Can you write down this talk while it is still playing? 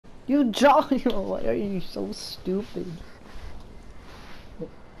You jolly. Why are you so stupid?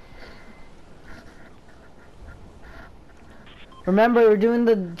 Remember, we're doing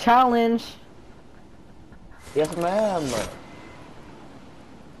the challenge. Yes, ma'am.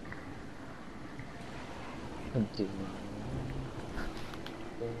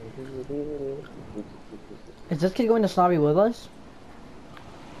 Is this kid going to Snobby with us?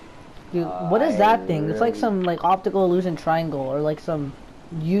 Dude, what is I that thing? It's like really... some like optical illusion triangle or like some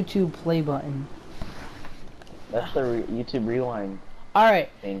YouTube play button. That's the YouTube rewind Alright,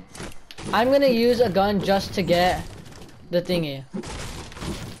 thing. I'm gonna use a gun just to get the thingy.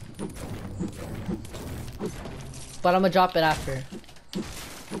 But I'm gonna drop it after. It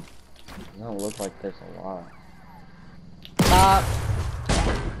don't look like this a lot.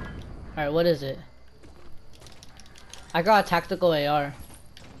 Alright, what is it? I got a tactical AR.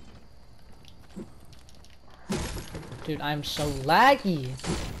 Dude, I'm so laggy.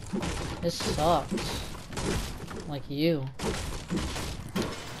 This sucks. Like you.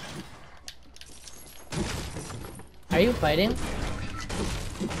 Are you fighting?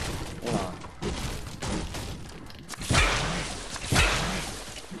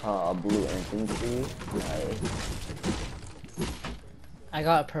 Yeah. Blue infantry. Nice. I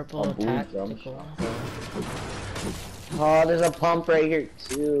got a purple Blue jump tactical. shot. Oh, there's a pump right here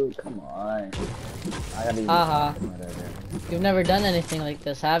too. Come on. I gotta use whatever. You've never done anything like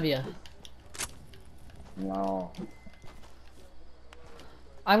this, have you? No.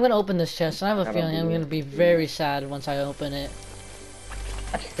 I'm gonna open this chest, and I have a feeling I'm gonna be very sad once I open it.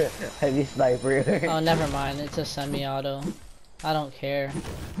 Heavy sniper. Oh, never mind. It's a semi-auto. I don't care.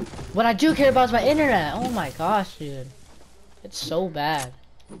 What I do care about is my internet. Oh my gosh, dude. It's so bad.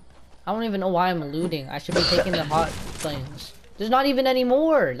 I don't even know why I'm looting. I should be taking the hot things. There's not even any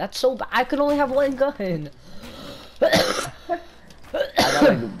more. That's so bad. I could only have one gun. I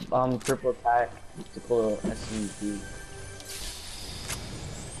got a triple tactical SMG.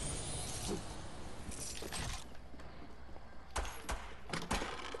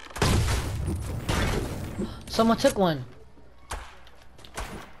 Someone took one.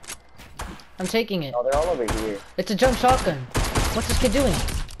 I'm taking it. Oh, they're all over here. It's a jump shotgun. What's this kid doing?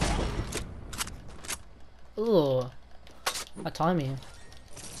 Ooh. A Tommy.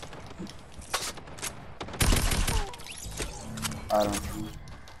 I don't.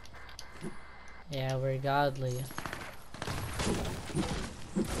 Yeah, we're godly.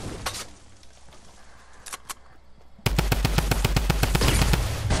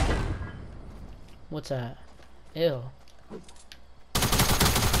 What's that? Ew.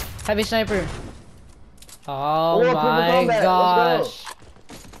 Heavy sniper. Oh my gosh.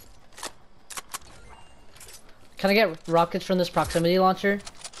 Can I get rockets from this proximity launcher?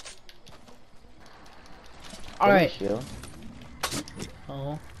 Alright.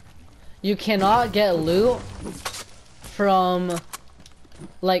 Oh. You cannot get loot from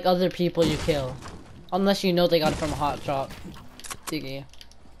like other people you kill. Unless you know they got it from a hot shop. Diggy.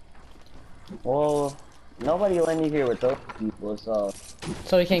 Well, nobody let me here with those people, so...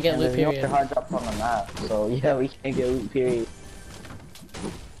 So we can't get loot, period. There's no hard drops on the map, so yeah, we can't get loot, period.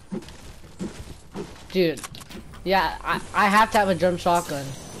 Dude, yeah, I have to have a drum shotgun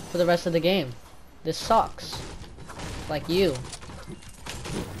for the rest of the game. This sucks. Like you.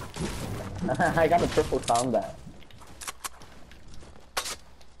 I got a triple combat.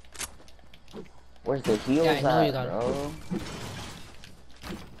 Where's the heals Yeah, I know at, you got bro?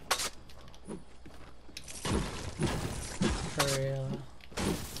 For real.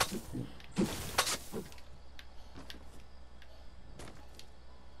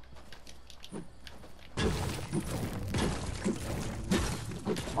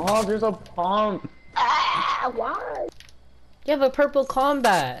 Oh, there's a pump. Ah, why? You have a purple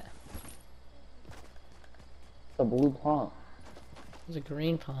combat. The blue pump. There's a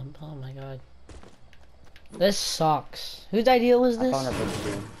green pump. Oh my god. This sucks. Whose idea was this? I found a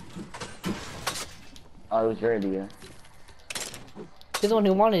picture. Oh, it was your idea. You're the one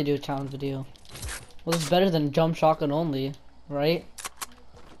who wanted to do a challenge video. Well, it's better than jump shotgun only, right?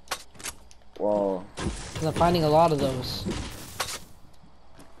 Whoa. Because I'm finding a lot of those.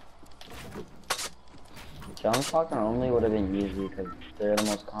 Jump shotgun only would have been easy because they're the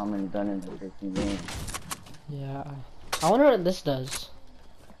most common gun in the freaking game. Yeah. I wonder what this does.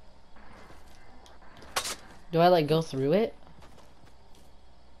 Do I like go through it?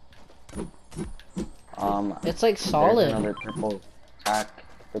 It's like solid. There's another triple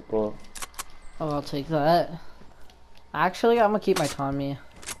tactical. Oh, I'll take that. Actually, I'm gonna keep my Tommy.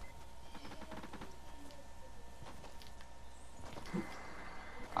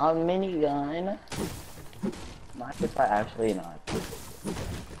 A minigun. Not if I actually not.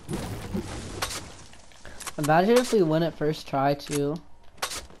 Imagine if we win it first try too.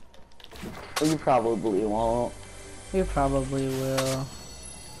 You probably won't. We probably will.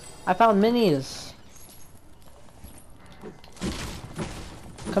 I found minis.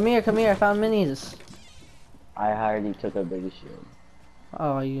 Come here, I found minis. I already took a big shield.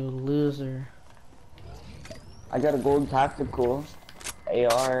 Oh, you loser. I got a gold tactical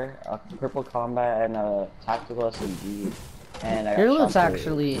AR, a purple combat, and a tactical SMG. And I got Your loot's shotgun.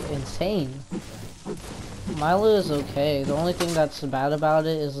 actually insane. My loot is okay. The only thing that's bad about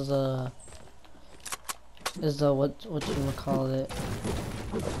it is the what you call it?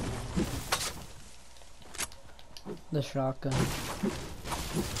 The shotgun.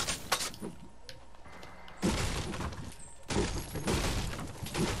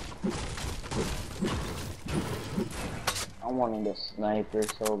 I'm wanting a sniper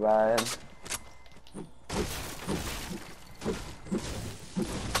so bad.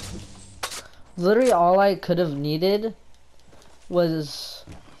 Literally all I could have needed was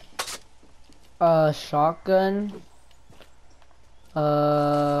a shotgun.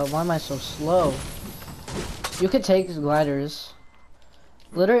 Why am I so slow? You could take gliders.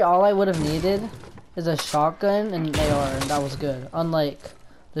 Literally all I would have needed is a shotgun and an AR, and that was good. Unlike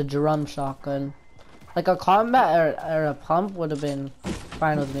the drum shotgun. Like a combat or a pump would have been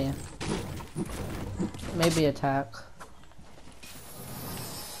fine with me. Maybe attack.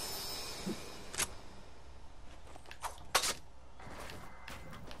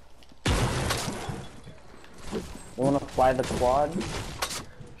 You wanna fly the quad?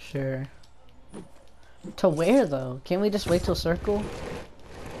 Sure. To where though? Can't we just wait till circle?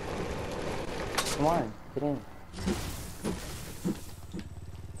 Come on, get in.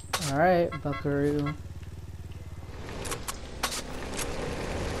 Alright, buckaroo.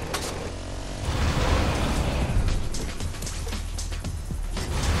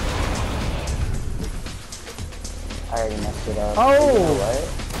 I already messed it up. Oh! You know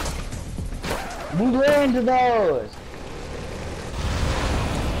what? We ran into those!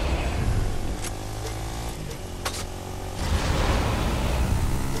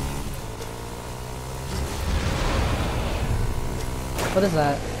 What is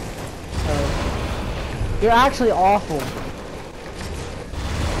that? Oh. You're actually awful.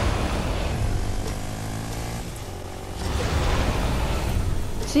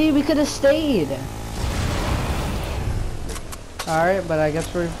 See, we could have stayed. Alright, but I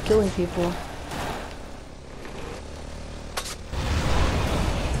guess we're killing people.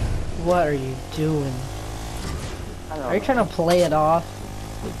 What are you doing? Are you trying to play it off?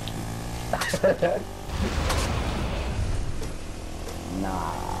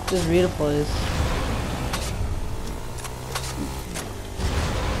 Nah. Just read a place.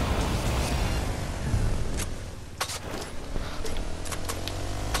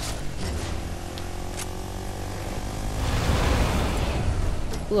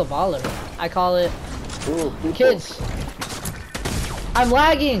 Ooh, a baller. I call it. Ooh, people. Kids. I'm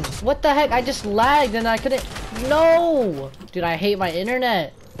lagging. What the heck? I just lagged and I couldn't. No, dude, I hate my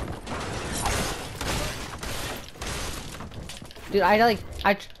internet. Dude,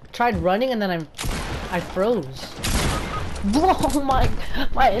 I tried running and then I froze. Whoa,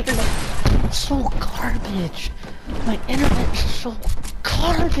 my internet is so garbage. My internet is so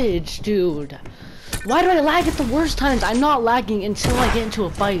garbage, dude. Why do I lag at the worst times? I'm not lagging until I get into a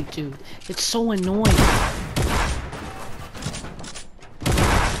fight, dude. It's so annoying.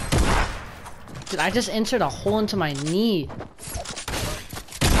 Dude, I just entered a hole into my knee.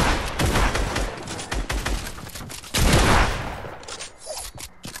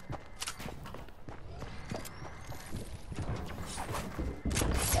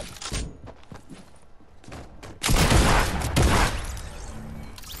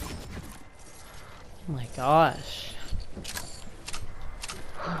 Oh my gosh.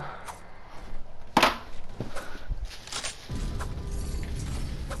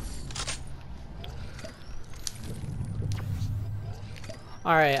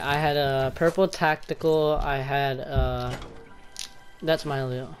 Alright, I had a purple tactical, I had that's my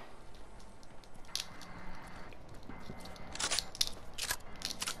loot.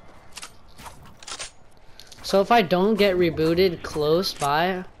 So if I don't get rebooted close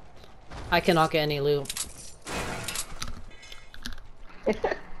by, I cannot get any loot.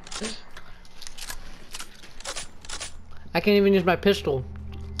 I can't even use my pistol.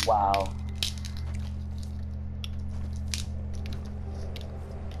 Wow.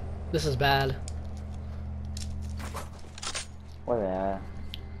 This is bad. What that?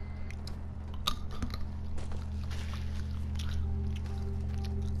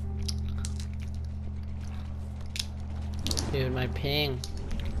 Dude, my ping.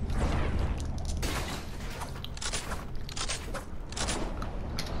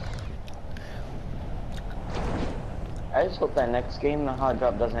 I just hope that next game the hot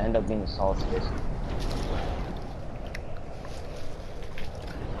drop doesn't end up being Solstice.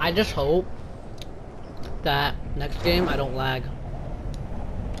 I just hope that next game I don't lag.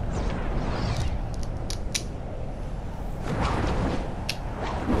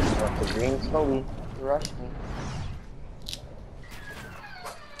 Got the green slowly. You rushed me.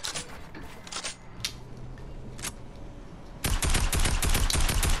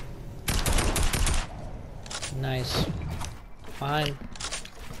 Nice. Fine.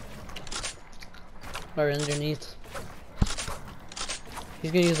 Or underneath.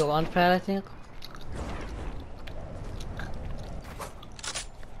 He's gonna use the launch pad, I think.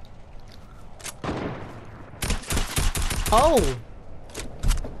 Oh!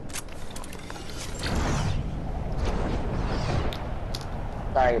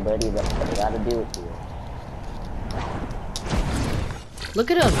 Sorry, buddy, but I gotta deal with you.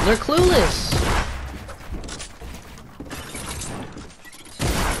 Look at them, they're clueless!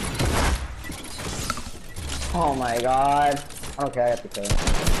 Oh my god. Okay, I have to kill him.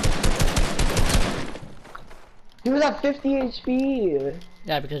 He was at 50 HP!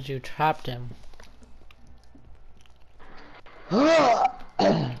 Yeah, because you trapped him.